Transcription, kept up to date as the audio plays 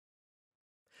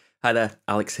Hi there,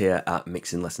 Alex here at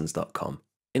mixinglessons.com.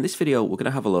 In this video, we're going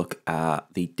to have a look at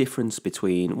the difference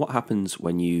between what happens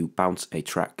when you bounce a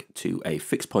track to a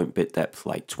fixed point bit depth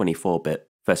like 24-bit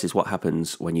versus what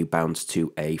happens when you bounce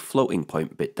to a floating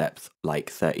point bit depth like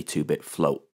 32-bit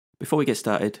float. Before we get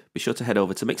started, be sure to head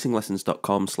over to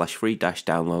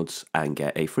mixinglessons.com/free-downloads and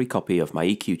get a free copy of my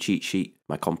EQ cheat sheet,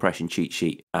 my compression cheat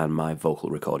sheet, and my vocal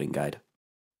recording guide.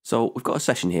 So we've got a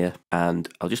session here, and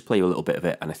I'll just play you a little bit of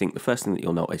it, and I think the first thing that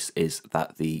you'll notice is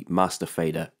that the master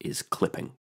fader is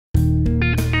clipping.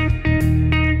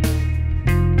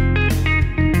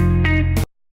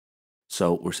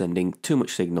 So we're sending too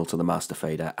much signal to the master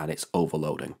fader and it's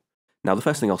overloading. Now the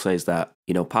first thing I'll say is that,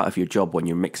 part of your job when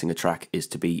you're mixing a track is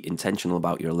to be intentional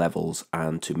about your levels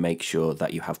and to make sure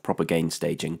that you have proper gain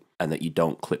staging and that you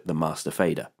don't clip the master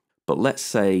fader. But let's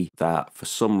say that for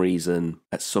some reason,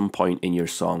 at some point in your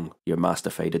song, your master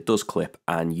fader does clip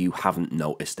and you haven't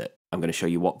noticed it. I'm going to show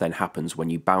you what then happens when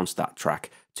you bounce that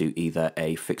track to either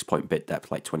a fixed point bit depth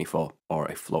like 24 or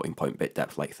a floating point bit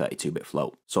depth like 32-bit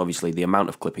float. So obviously the amount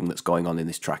of clipping that's going on in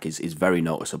this track is very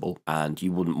noticeable, and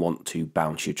you wouldn't want to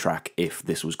bounce your track if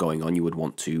this was going on. You would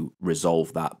want to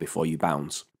resolve that before you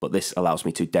bounce. But this allows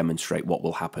me to demonstrate what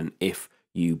will happen if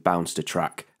you bounced a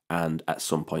track and at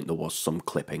some point there was some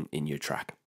clipping in your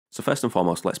track. So first and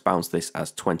foremost, let's bounce this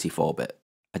as 24-bit.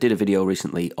 I did a video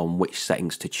recently on which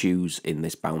settings to choose in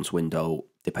this bounce window,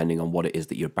 depending on what it is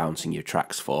that you're bouncing your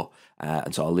tracks for,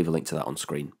 and so I'll leave a link to that on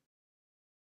screen.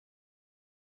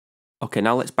 Okay,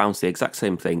 now let's bounce the exact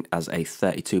same thing as a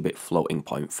 32-bit floating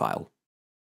point file.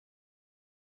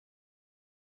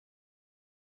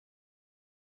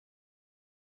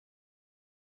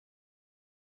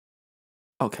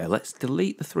 Okay, let's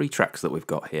delete the 3 tracks that we've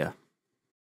got here.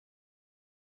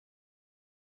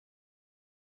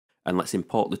 And let's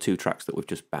import the 2 tracks that we've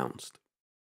just bounced.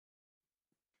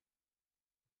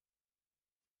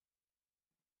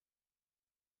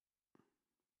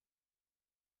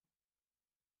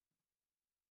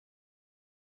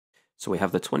 So we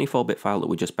have the 24-bit file that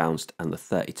we just bounced and the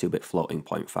 32-bit floating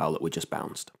point file that we just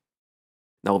bounced.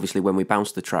 Now obviously when we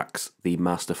bounced the tracks, the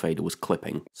master fader was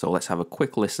clipping, so let's have a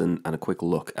quick listen and a quick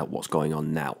look at what's going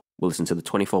on now. We'll listen to the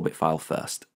 24-bit file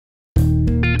first.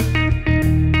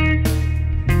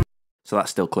 So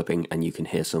that's still clipping and you can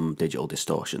hear some digital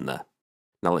distortion there.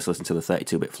 Now let's listen to the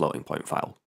 32-bit floating point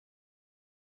file.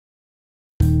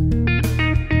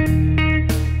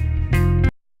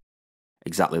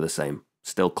 Exactly the same,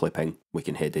 still clipping, we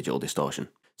can hear digital distortion.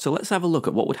 So let's have a look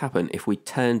at what would happen if we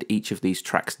turned each of these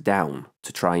tracks down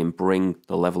to try and bring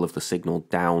the level of the signal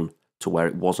down to where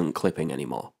it wasn't clipping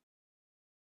anymore.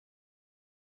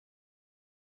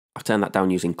 I've turned that down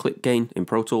using clip gain in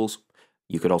Pro Tools.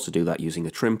 You could also do that using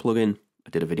a trim plugin. I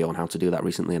did a video on how to do that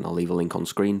recently and I'll leave a link on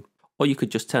screen. Or you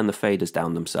could just turn the faders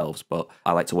down themselves, but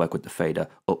I like to work with the fader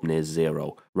up near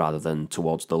 0 rather than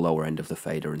towards the lower end of the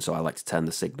fader, and so I like to turn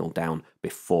the signal down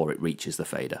before it reaches the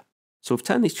fader. So we've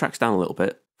turned these tracks down a little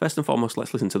bit. First and foremost,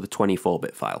 let's listen to the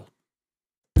 24-bit file.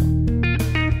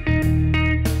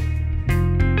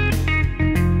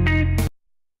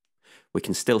 We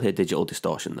can still hear digital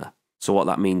distortion there. So what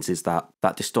that means is that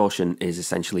that distortion is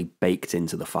essentially baked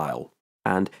into the file.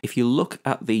 And if you look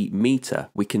at the meter,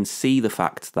 we can see the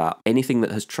fact that anything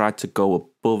that has tried to go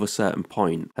above a certain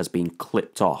point has been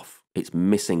clipped off. It's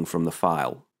missing from the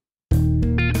file.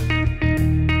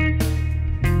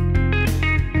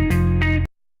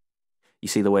 You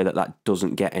see the way that that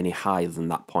doesn't get any higher than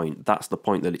that point. That's the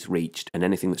point that it's reached, and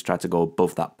anything that's tried to go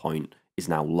above that point is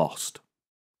now lost.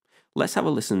 Let's have a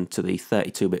listen to the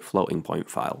 32-bit floating point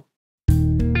file.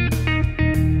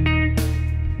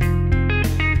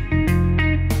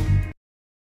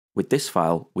 With this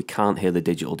file, we can't hear the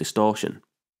digital distortion.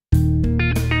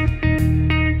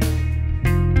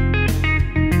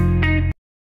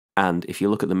 And if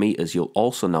you look at the meters, you'll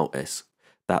also notice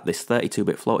that this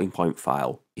 32-bit floating point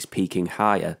file is peaking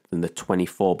higher than the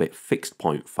 24-bit fixed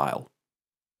point file.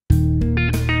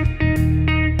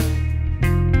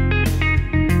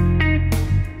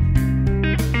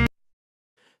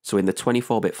 So in the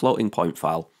 24-bit floating point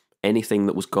file, anything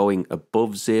that was going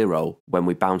above 0 when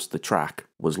we bounced the track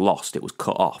was lost, it was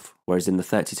cut off. Whereas in the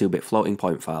 32-bit floating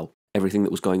point file, everything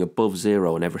that was going above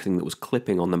 0 and everything that was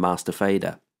clipping on the master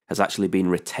fader has actually been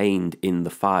retained in the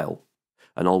file.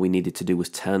 And all we needed to do was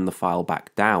turn the file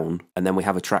back down, and then we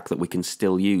have a track that we can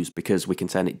still use because we can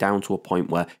turn it down to a point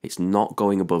where it's not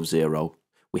going above 0.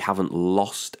 We haven't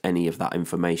lost any of that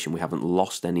information, we haven't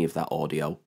lost any of that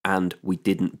audio, and we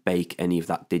didn't bake any of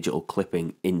that digital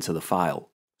clipping into the file.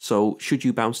 So should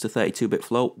you bounce to 32-bit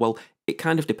float? Well, it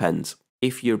kind of depends.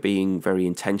 If you're being very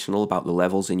intentional about the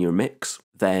levels in your mix,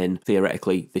 then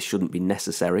theoretically this shouldn't be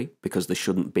necessary because there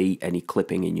shouldn't be any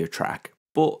clipping in your track.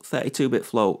 But 32-bit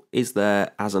float is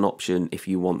there as an option if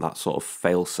you want that sort of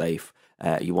fail-safe,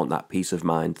 you want that peace of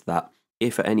mind that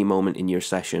if at any moment in your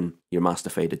session your master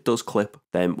fader does clip,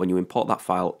 then when you import that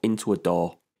file into a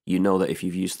DAW, you know that if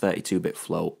you've used 32-bit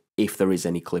float, if there is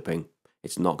any clipping,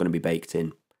 it's not going to be baked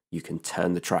in. You can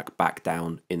turn the track back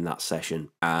down in that session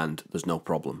and there's no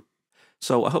problem.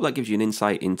 So I hope that gives you an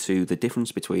insight into the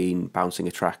difference between bouncing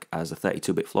a track as a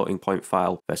 32-bit floating point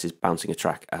file versus bouncing a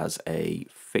track as a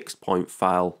fixed point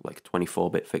file, like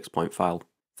 24-bit fixed point file.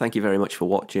 Thank you very much for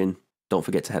watching. Don't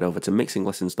forget to head over to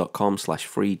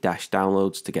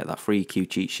mixinglessons.com/free-downloads to get that free cue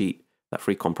cheat sheet, that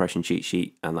free compression cheat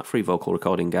sheet, and that free vocal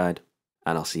recording guide.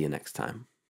 And I'll see you next time.